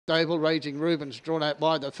stable. Raging Reuben's drawn out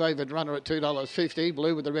by the favoured runner at $2.50.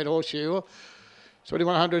 Blue with the red horseshoe.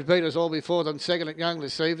 2100 metres all before them, second at Young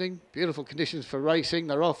this evening. Beautiful conditions for racing.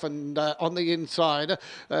 They're off and on the inside.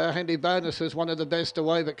 Handy Bonus is one of the best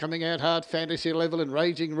away, but coming out hard, Fantasy Level and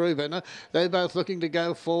Raging Reuben. They're both looking to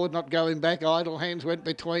go forward, not going back. Idle Hands went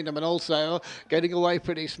between them, and also getting away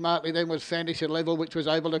pretty smartly then was Fantasy Level, which was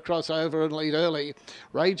able to cross over and lead early.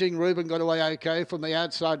 Raging Reuben got away okay from the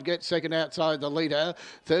outside, get second outside the leader.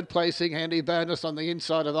 Third placing, Handy Bonus on the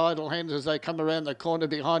inside of Idle Hands as they come around the corner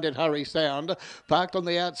behind it, Hurry Sound. Parked on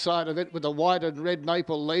the outside of it with the white and red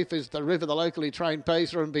maple leaf is the River, the locally trained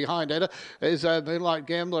pacer, and behind it is Moonlight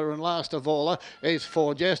Gambler, and last of all is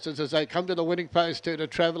Four Jesters as they come to the winning post to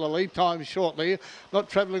travel. A lead time shortly, not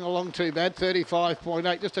travelling along too bad,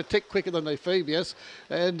 35.8, just a tick quicker than the Phoebus.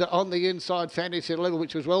 And on the inside, Fantasy Level,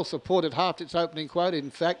 which was well supported, half its opening quote,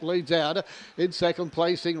 in fact, leads out. In second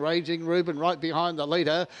placing, Raging Reuben. Right behind the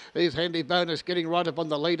leader is Handy Bonus, getting right up on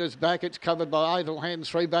the leader's back. It's covered by Idle Hands,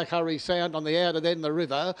 three back Hurry Sound on the outer, then the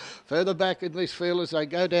River. Further back in this field as they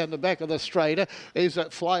go down the back of the straight is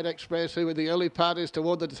that Flight Express, who with the early part is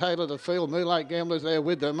toward the tail of the field. Moonlight Gamblers there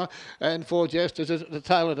with them, and Four Jesters is at the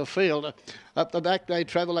tail of the field. Up the back they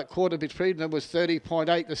travel at quarter between them was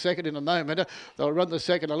 30.8, the second in a moment. They'll run the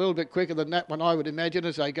second a little bit quicker than that one, I would imagine,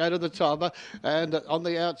 as they go to the top. And on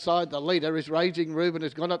the outside, the leader is Raging Reuben,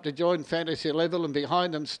 has gone up to join Fantasy Level, and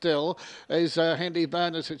behind them still is Handy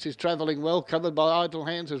Bonus, which is travelling well, covered by Idle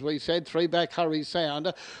Hands, as we said. Three back Hurry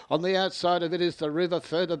Sound. On the outside of it is the River,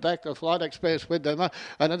 further back the Flight Express with them.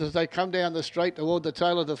 And as they come down the straight toward the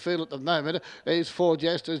tail of the field at the moment is Four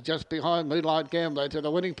Jesters just behind Moonlight Gambler. To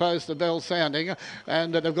the winning post, the bell sounding,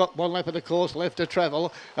 and they've got one lap of the course left to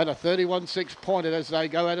travel, and a 31.6 pointed as they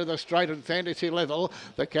go out of the straight and Fantasy Level.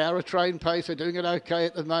 The Cowra trained pace are doing it okay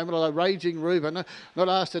at the moment, although Raging Reuben not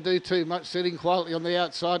asked to do too much, sitting quietly on the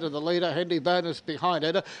outside of the leader. Handy Bonus behind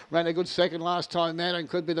it, ran a good second last time out and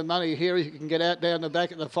could be the money here if you can get out down the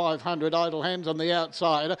back at the 500. Idle Hands on the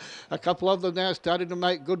outside. A couple of them now starting to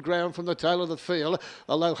make good ground from the tail of the field,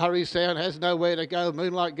 although Hurry Sound has nowhere to go.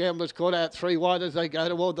 Moonlight Gamblers caught out three wide as they go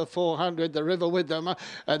toward the 400. The River with them,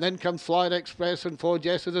 and then comes Flight Express, and Four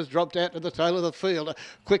Jesters has dropped out to the tail of the field.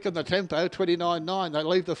 Quicken the tempo, 29.9. They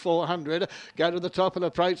leave the 400, go to the top and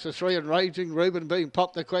approach the three, and Raging Reuben being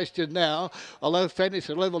popped the question now. Although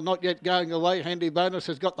Fantasy Level not yet going away, Handy Bonus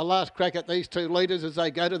has got the last crack at these two leaders as they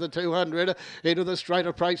go to the 200, into the straight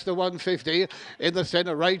approach the 150. In the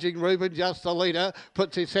centre, Raging Reuben just the leader,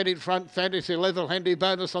 puts his head in front. Fantasy Level, Handy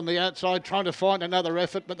Bonus on the outside, trying to find another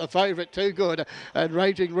effort, but the favourite too good, and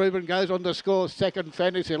Raging Reuben goes on to score second.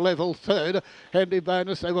 Fantasy Level third. Handy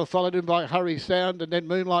Bonus, they were followed in by Hurry Sound and then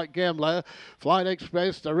Moonlight Gambler. Flight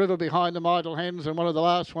Express, the River behind them, Idle Hands, and one of the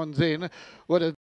last ones in would have